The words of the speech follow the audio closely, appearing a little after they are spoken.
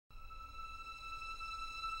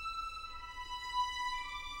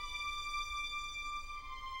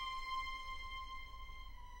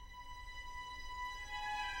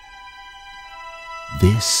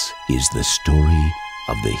This is the story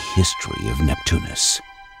of the history of Neptunus.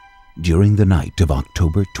 During the night of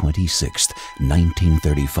October 26,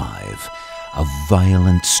 1935, a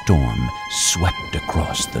violent storm swept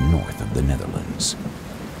across the north of the Netherlands.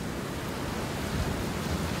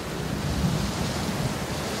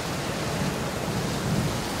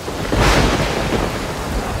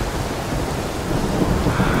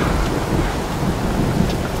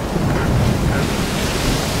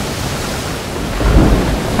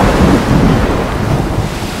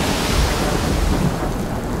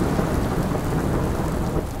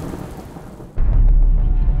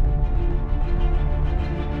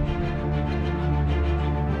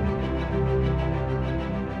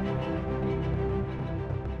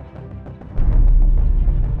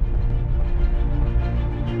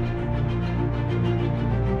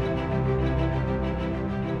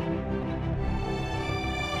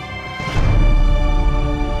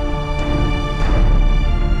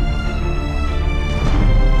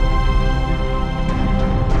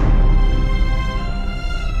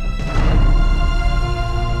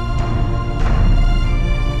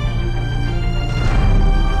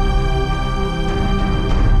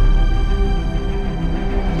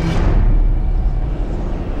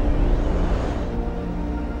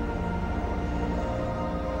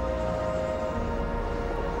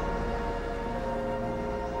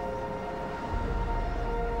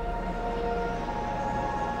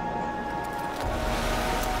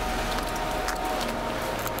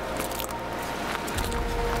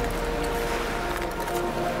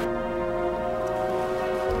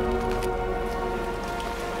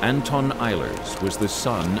 Anton Eilers was the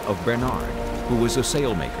son of Bernard, who was a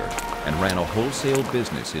sailmaker and ran a wholesale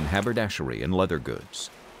business in haberdashery and leather goods.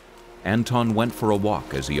 Anton went for a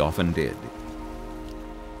walk, as he often did.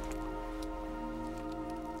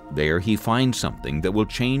 There he finds something that will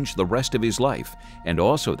change the rest of his life and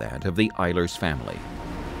also that of the Eilers family.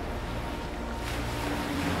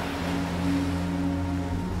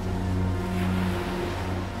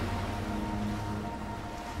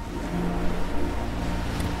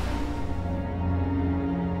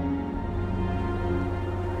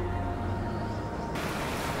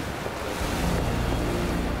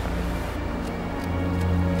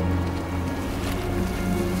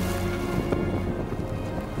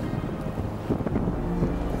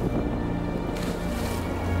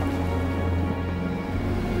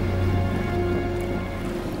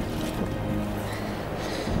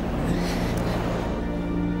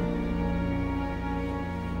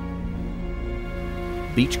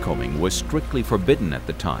 Beachcombing was strictly forbidden at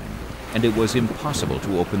the time, and it was impossible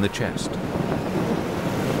to open the chest.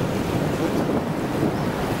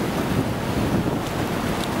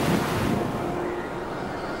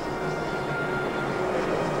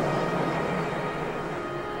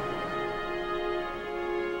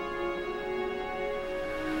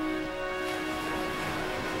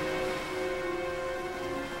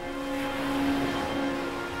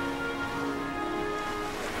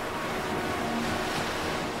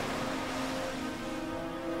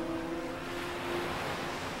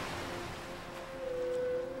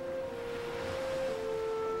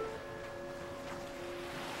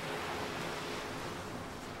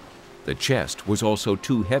 The chest was also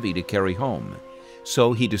too heavy to carry home,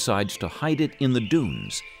 so he decides to hide it in the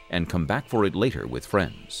dunes and come back for it later with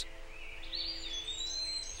friends.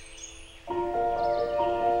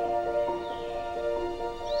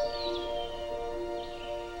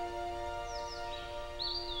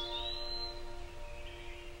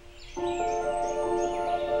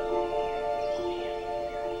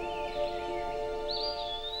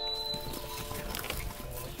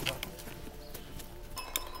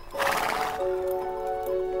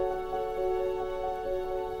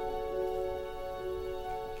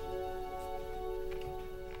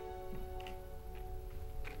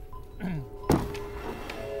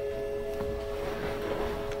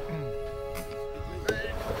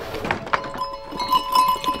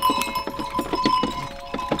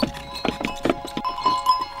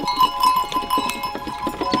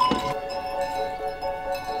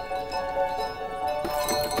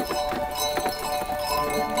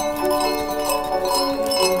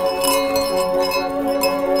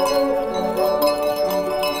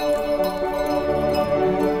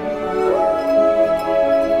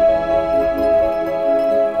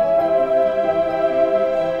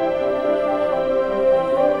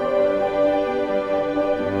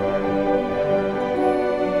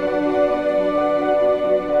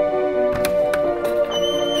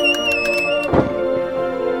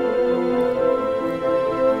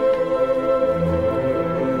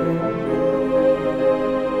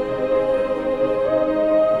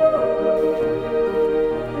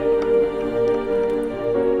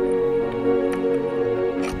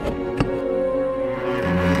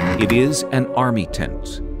 It is an army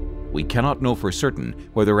tent. We cannot know for certain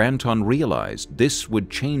whether Anton realized this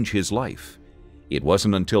would change his life. It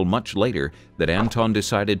wasn't until much later that Anton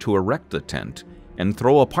decided to erect the tent and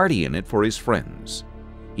throw a party in it for his friends.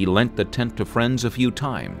 He lent the tent to friends a few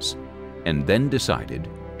times and then decided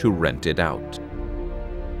to rent it out.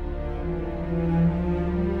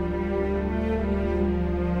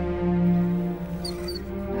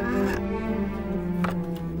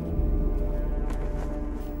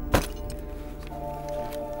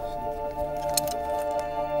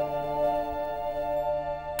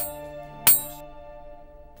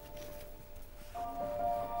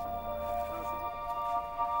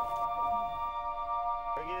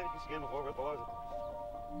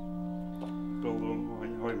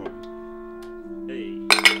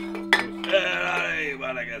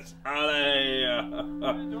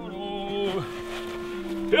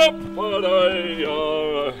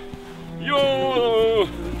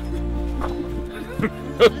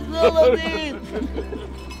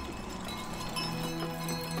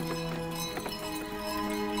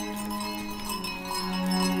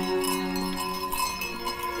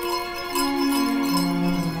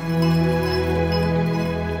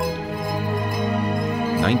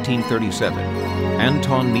 In 1937,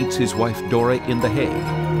 Anton meets his wife Dora in The Hague,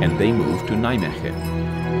 and they move to Nijmegen.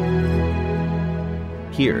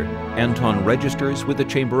 Here, Anton registers with the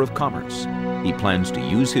Chamber of Commerce. He plans to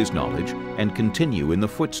use his knowledge and continue in the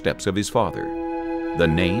footsteps of his father. The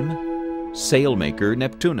name? Sailmaker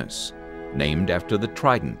Neptunus, named after the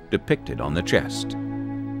trident depicted on the chest.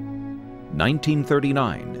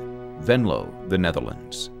 1939, Venlo, the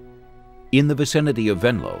Netherlands. In the vicinity of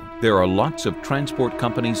Venlo, there are lots of transport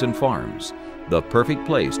companies and farms, the perfect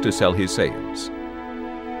place to sell his sails.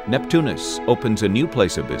 Neptunus opens a new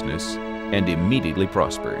place of business and immediately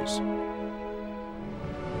prospers. In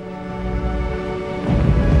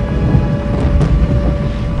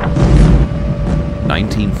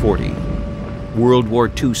 1940, World War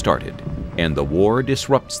II started, and the war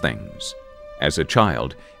disrupts things. As a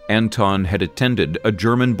child, Anton had attended a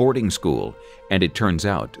German boarding school, and it turns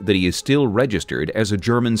out that he is still registered as a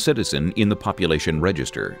German citizen in the population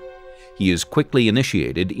register. He is quickly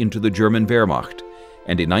initiated into the German Wehrmacht,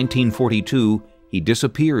 and in 1942, he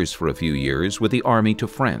disappears for a few years with the army to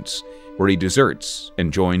France, where he deserts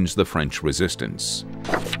and joins the French resistance.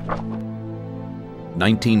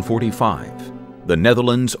 1945. The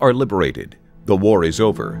Netherlands are liberated. The war is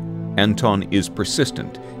over. Anton is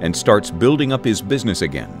persistent and starts building up his business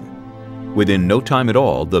again. Within no time at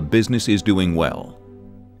all, the business is doing well.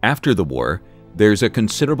 After the war, there's a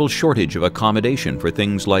considerable shortage of accommodation for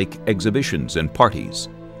things like exhibitions and parties.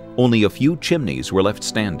 Only a few chimneys were left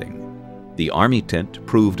standing. The army tent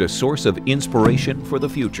proved a source of inspiration for the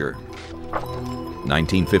future.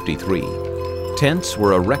 1953. Tents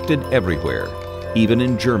were erected everywhere, even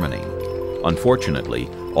in Germany. Unfortunately,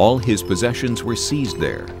 all his possessions were seized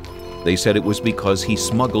there. They said it was because he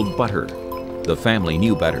smuggled butter. The family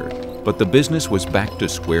knew better, but the business was back to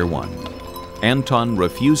square one. Anton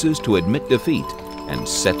refuses to admit defeat and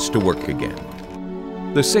sets to work again.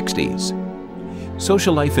 The 60s.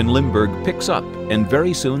 Social life in Limburg picks up, and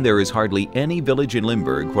very soon there is hardly any village in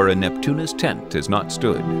Limburg where a Neptunus tent has not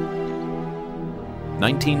stood.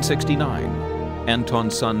 1969.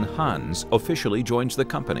 Anton's son Hans officially joins the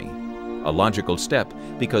company. A logical step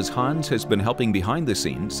because Hans has been helping behind the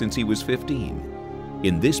scenes since he was 15.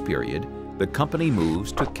 In this period, the company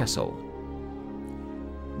moves to Kessel.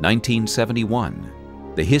 1971.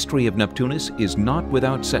 The history of Neptunus is not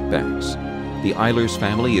without setbacks. The Eilers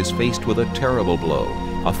family is faced with a terrible blow.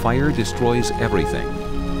 A fire destroys everything.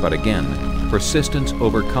 But again, persistence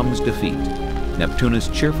overcomes defeat. Neptunus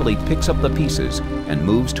cheerfully picks up the pieces and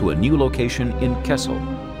moves to a new location in Kessel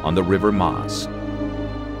on the River Maas.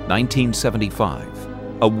 1975.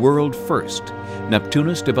 A world first.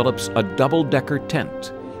 Neptunus develops a double-decker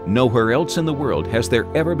tent. Nowhere else in the world has there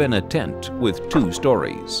ever been a tent with 2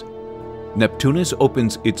 stories. Neptunus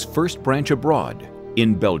opens its first branch abroad,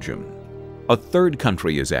 in Belgium. A 3rd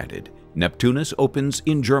country is added. Neptunus opens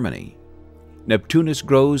in Germany. Neptunus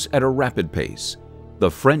grows at a rapid pace.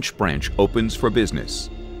 The French branch opens for business.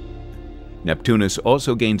 Neptunus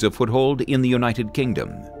also gains a foothold in the United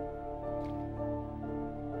Kingdom.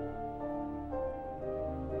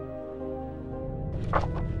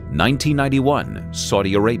 In 1991,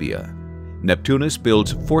 Saudi Arabia. Neptunus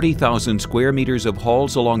builds 40,000 square meters of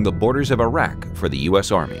halls along the borders of Iraq for the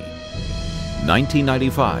U.S. Army.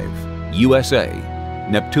 1995, USA.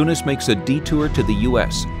 Neptunus makes a detour to the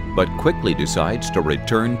U.S., but quickly decides to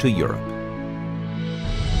return to Europe.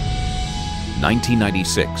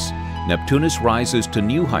 1996, Neptunus rises to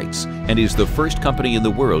new heights and is the first company in the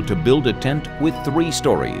world to build a tent with 3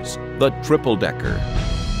 stories, the triple-decker.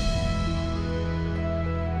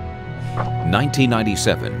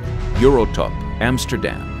 1997, Eurotop,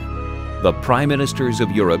 Amsterdam. The Prime Ministers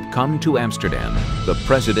of Europe come to Amsterdam, the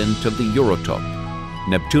President of the Eurotop.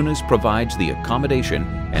 Neptunus provides the accommodation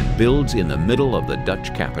and builds in the middle of the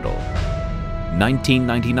Dutch capital.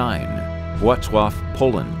 1999, Wrocław,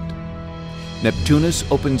 Poland. Neptunus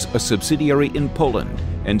opens a subsidiary in Poland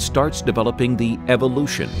and starts developing the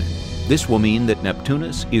Evolution. This will mean that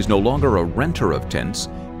Neptunus is no longer a renter of tents,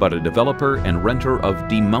 but a developer and renter of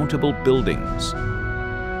demountable buildings.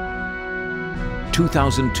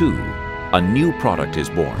 2002, a new product is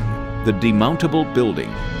born, the demountable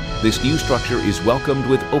building. This new structure is welcomed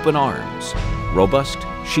with open arms, robust,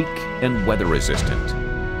 chic, and weather-resistant.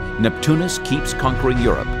 Neptunus keeps conquering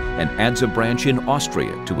Europe and adds a branch in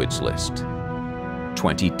Austria to its list.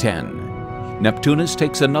 2010, Neptunus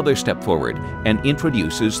takes another step forward and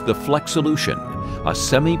introduces the Flex Solution, a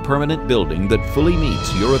semi-permanent building that fully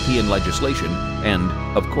meets European legislation and,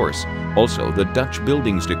 of course, also the Dutch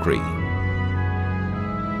Buildings Decree.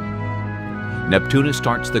 Neptunus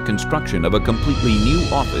starts the construction of a completely new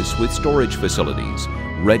office with storage facilities,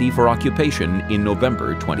 ready for occupation in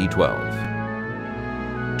November 2012.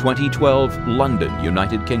 2012, London,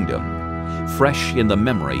 United Kingdom. Fresh in the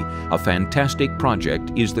memory, a fantastic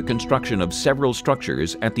project is the construction of several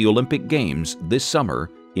structures at the Olympic Games this summer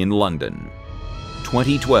in London.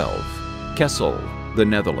 2012, Kessel, the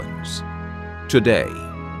Netherlands. Today,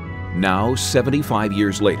 now 75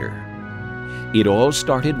 years later, it all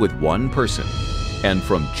started with one person, and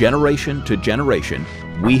from generation to generation,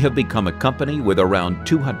 we have become a company with around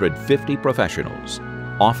 250 professionals.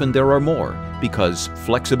 Often there are more, because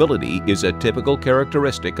flexibility is a typical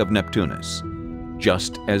characteristic of Neptunus,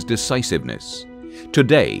 just as decisiveness.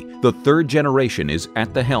 Today, the 3rd generation is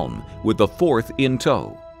at the helm, with the 4th in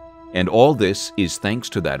tow. And all this is thanks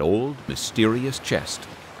to that old, mysterious chest,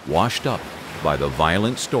 washed up by the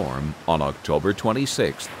violent storm on October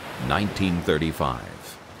 26, 1935.